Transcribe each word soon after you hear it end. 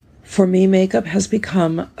For me, makeup has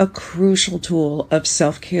become a crucial tool of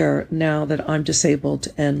self-care now that I'm disabled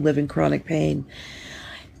and live in chronic pain.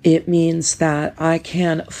 It means that I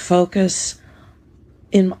can focus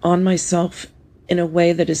on myself in a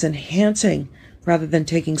way that is enhancing rather than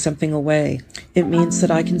taking something away. It means that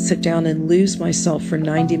I can sit down and lose myself for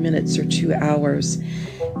 90 minutes or 2 hours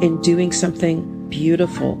in doing something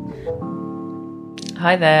beautiful.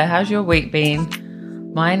 Hi there, how's your week been?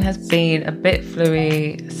 Mine has been a bit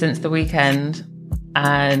fluey since the weekend,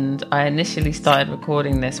 and I initially started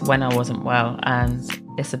recording this when I wasn't well, and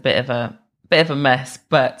it's a bit of a mess.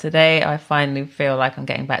 But today I finally feel like I'm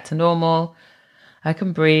getting back to normal. I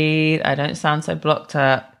can breathe, I don't sound so blocked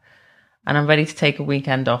up, and I'm ready to take a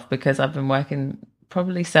weekend off because I've been working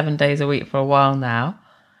probably 7 days a week for a while now.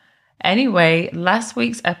 Anyway, last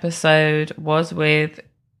week's episode was with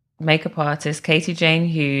makeup artist Katie Jane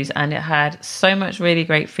Hughes, and it had so much really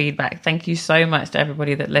great feedback. Thank you so much to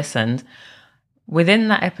everybody that listened. Within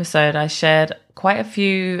that episode, I shared quite a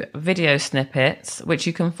few video snippets, which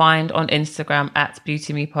you can find on Instagram at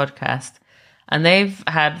Beauty Me Podcast. And they've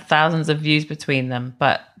had thousands of views between them.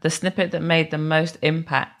 But the snippet that made the most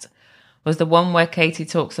impact was the one where Katie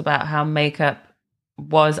talks about how makeup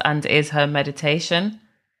was and is her meditation.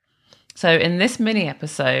 So in this mini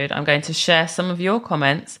episode, I'm going to share some of your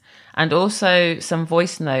comments and also some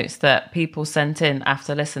voice notes that people sent in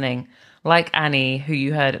after listening, like Annie, who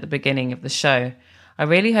you heard at the beginning of the show. I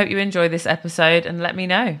really hope you enjoy this episode and let me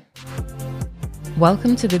know.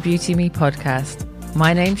 Welcome to the Beauty Me Podcast.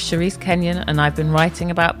 My name's Cherise Kenyon and I've been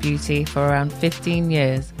writing about beauty for around 15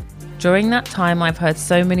 years. During that time, I've heard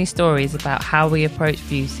so many stories about how we approach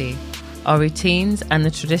beauty, our routines and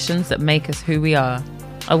the traditions that make us who we are.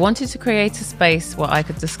 I wanted to create a space where I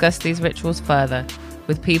could discuss these rituals further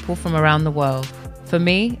with people from around the world. For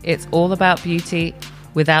me, it's all about beauty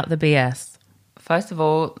without the BS. First of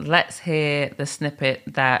all, let's hear the snippet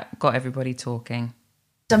that got everybody talking.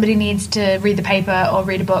 Somebody needs to read the paper or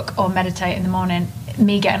read a book or meditate in the morning.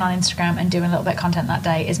 Me getting on Instagram and doing a little bit of content that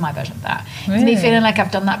day is my version of that. Really? It's me feeling like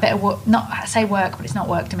I've done that bit of work, not say work, but it's not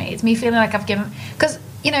work to me. It's me feeling like I've given, because,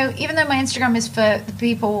 you know, even though my Instagram is for the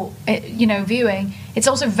people, viewing, it's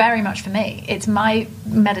also very much for me. It's my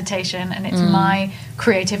meditation and it's my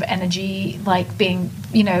creative energy, like being,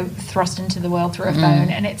 thrust into the world through a phone.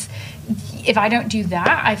 And it's, if I don't do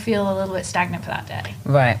that, I feel a little bit stagnant for that day.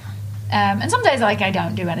 Right. And some days, I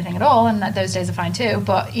don't do anything at all, and those days are fine too.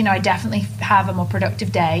 But, I definitely have a more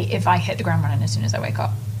productive day if I hit the ground running as soon as I wake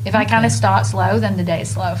up. If I kind of start slow, then the day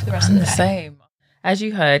is slow for the rest of the day. Same. As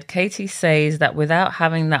you heard, Katie says that without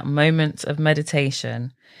having that moment of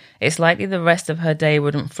meditation, it's likely the rest of her day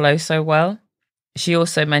wouldn't flow so well. She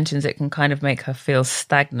also mentions it can kind of make her feel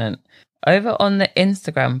stagnant. Over on the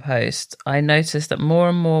Instagram post, I noticed that more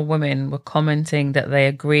and more women were commenting that they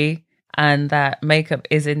agree and that makeup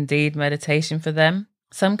is indeed meditation for them.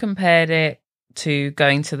 Some compared it to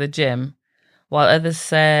going to the gym, while others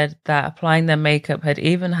said that applying their makeup had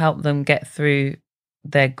even helped them get through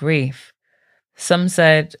their grief. Some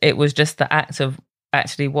said it was just the act of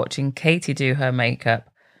actually watching Katie do her makeup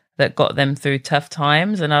that got them through tough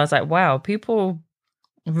times. And I was like, wow, people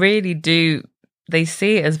really do, they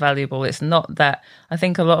see it as valuable. It's not that, I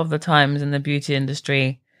think a lot of the times in the beauty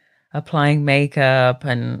industry, applying makeup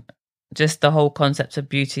and just the whole concept of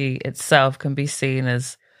beauty itself can be seen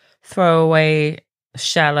as throwaway,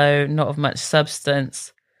 shallow, not of much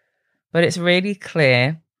substance. But it's really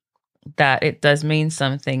clear that it does mean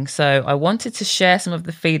something. So I wanted to share some of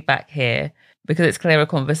the feedback here because it's clear a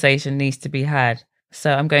conversation needs to be had.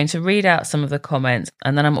 So I'm going to read out some of the comments,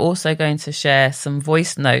 and then I'm also going to share some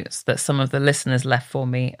voice notes that some of the listeners left for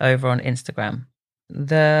me over on Instagram.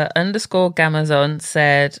 The _Gamazon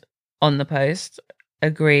said on the post,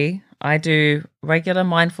 agree, I do regular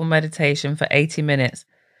mindful meditation for 80 minutes,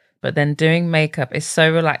 but then doing makeup is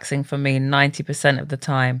so relaxing for me 90% of the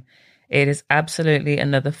time. It is absolutely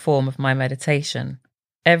another form of my meditation.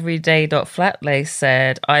 Everyday.Flatlace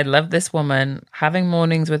said, I love this woman. Having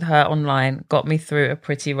mornings with her online got me through a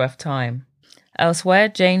pretty rough time. Elsewhere,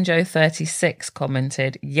 Jane Joe 36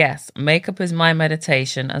 commented, yes, makeup is my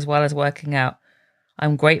meditation as well as working out.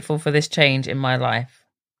 I'm grateful for this change in my life.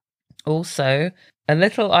 Also, a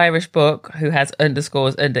little Irish book who has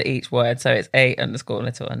underscores under each word, so it's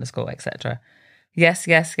 _little_ etc.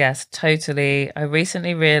 Yes, totally. I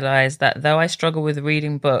recently realized that though I struggle with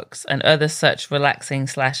reading books and other such relaxing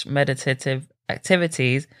 / meditative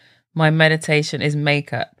activities, my meditation is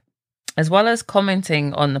makeup. As well as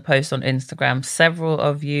commenting on the post on Instagram, several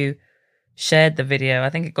of you shared the video. I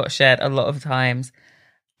think it got shared a lot of times.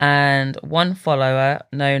 And one follower,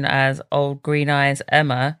 known as Old Green Eyes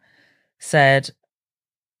Emma, said,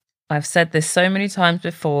 I've said this so many times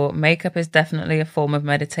before, makeup is definitely a form of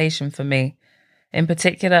meditation for me. In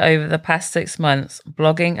particular, over the past 6 months,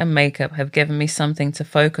 blogging and makeup have given me something to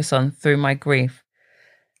focus on through my grief.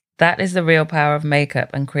 That is the real power of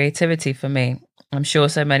makeup and creativity for me. I'm sure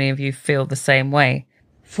so many of you feel the same way.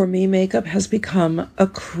 For me, makeup has become a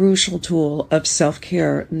crucial tool of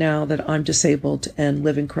self-care now that I'm disabled and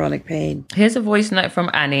live in chronic pain. Here's a voice note from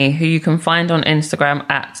Annie, who you can find on Instagram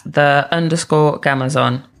at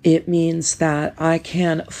 @the_Gamazon. It means that I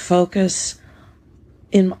can focus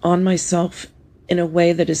on myself in a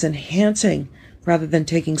way that is enhancing rather than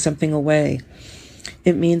taking something away.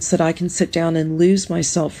 It means that I can sit down and lose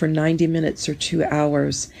myself for 90 minutes or 2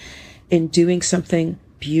 hours in doing something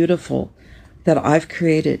beautiful that I've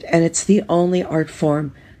created. And it's the only art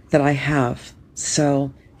form that I have.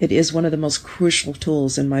 So it is one of the most crucial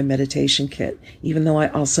tools in my meditation kit, even though I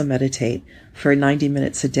also meditate for 90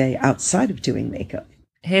 minutes a day outside of doing makeup.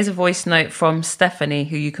 Here's a voice note from Stephanie,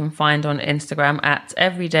 who you can find on Instagram at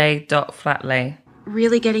everyday.flatlay.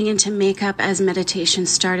 Really getting into makeup as meditation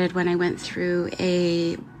started when I went through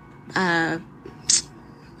a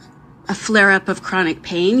flare-up of chronic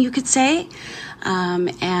pain, you could say.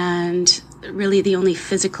 And really the only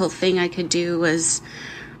physical thing I could do was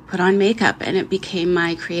put on makeup, and it became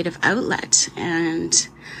my creative outlet. And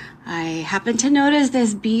I happened to notice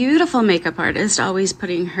this beautiful makeup artist always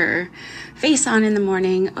putting her face on in the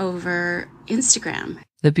morning over Instagram.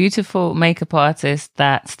 The beautiful makeup artist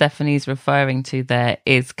that Stephanie's referring to there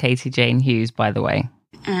is Katie Jane Hughes, by the way.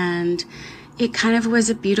 And it kind of was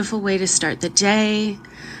a beautiful way to start the day.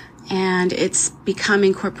 And it's become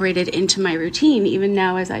incorporated into my routine, even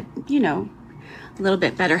now as I, a little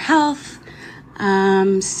bit better health.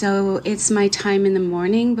 So it's my time in the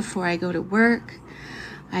morning before I go to work.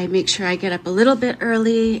 I make sure I get up a little bit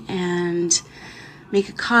early and make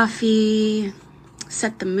a coffee,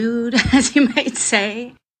 set the mood, as you might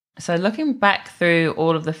say. So looking back through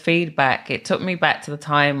all of the feedback, it took me back to the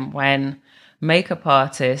time when makeup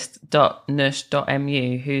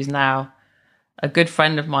artist.nush.mu, who's now a good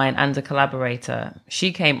friend of mine and a collaborator,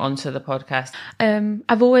 she came onto the podcast. I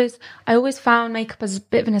always found makeup as a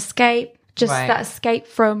bit of an escape. Just Right. that escape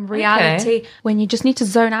from reality when you just need to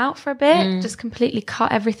zone out for a bit, just completely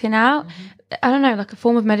cut everything out. I don't know, like a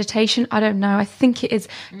form of meditation. I don't know. I think it is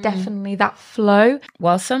definitely that flow.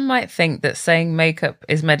 While some might think that saying makeup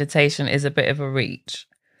is meditation is a bit of a reach,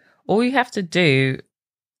 all you have to do,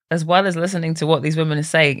 as well as listening to what these women are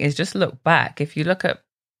saying, is just look back. If you look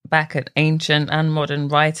back at ancient and modern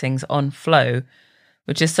writings on flow,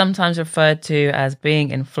 which is sometimes referred to as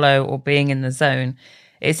being in flow or being in the zone,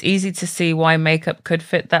 it's easy to see why makeup could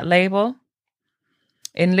fit that label.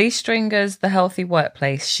 In Lee Stringer's The Healthy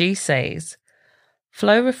Workplace, she says,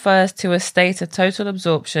 flow refers to a state of total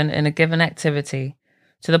absorption in a given activity,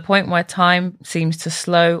 to the point where time seems to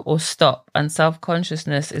slow or stop and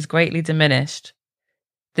self-consciousness is greatly diminished.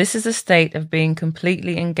 This is a state of being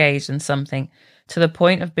completely engaged in something, to the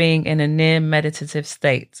point of being in a near meditative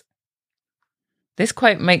state. This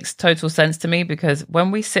quote makes total sense to me because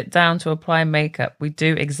when we sit down to apply makeup, we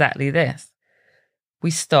do exactly this.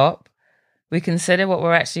 We stop, we consider what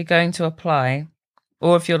we're actually going to apply,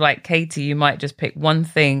 or if you're like Katie, you might just pick one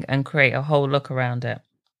thing and create a whole look around it.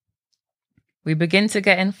 We begin to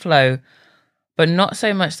get in flow, but not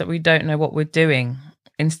so much that we don't know what we're doing.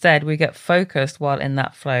 Instead, we get focused while in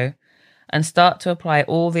that flow and start to apply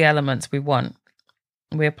all the elements we want.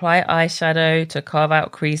 We apply eyeshadow to carve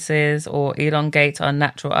out creases or elongate our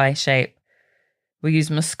natural eye shape. We use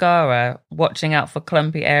mascara, watching out for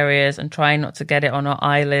clumpy areas and trying not to get it on our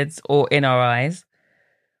eyelids or in our eyes.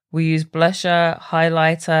 We use blusher,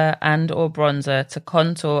 highlighter, and or bronzer to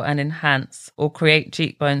contour and enhance or create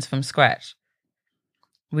cheekbones from scratch.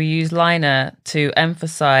 We use liner to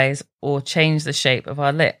emphasize or change the shape of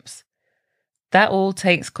our lips. That all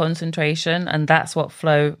takes concentration, and that's what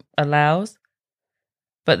flow allows.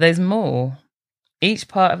 But there's more. Each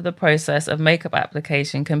part of the process of makeup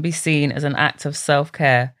application can be seen as an act of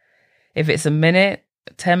self-care. If it's a minute,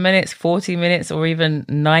 10 minutes, 40 minutes, or even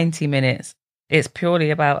 90 minutes, it's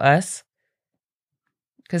purely about us.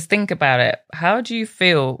 Because think about it. How do you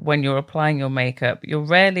feel when you're applying your makeup? You're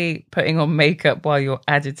rarely putting on makeup while you're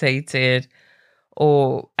agitated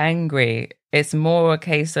or angry. It's more a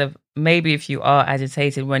case of maybe if you are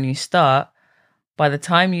agitated when you start, by the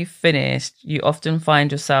time you've finished, you often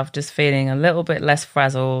find yourself just feeling a little bit less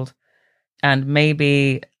frazzled and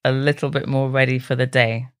maybe a little bit more ready for the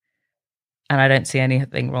day. And I don't see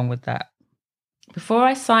anything wrong with that. Before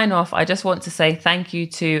I sign off, I just want to say thank you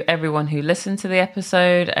to everyone who listened to the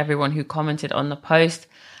episode, everyone who commented on the post,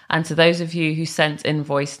 and to those of you who sent in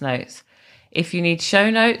voice notes. If you need show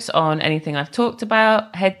notes on anything I've talked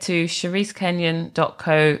about, head to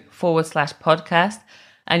charicekenyon.co/podcast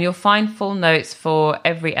and you'll find full notes for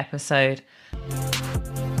every episode.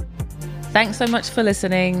 Thanks so much for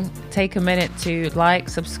listening. Take a minute to like,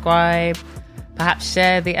 subscribe, perhaps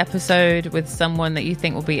share the episode with someone that you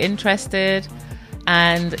think will be interested.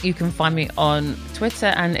 And you can find me on Twitter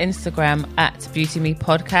and Instagram at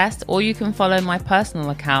BeautyMePodcast, or you can follow my personal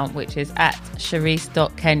account, which is at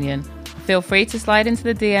Charice.Kenyon. Feel free to slide into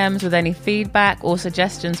the DMs with any feedback or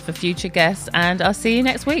suggestions for future guests, and I'll see you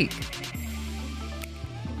next week.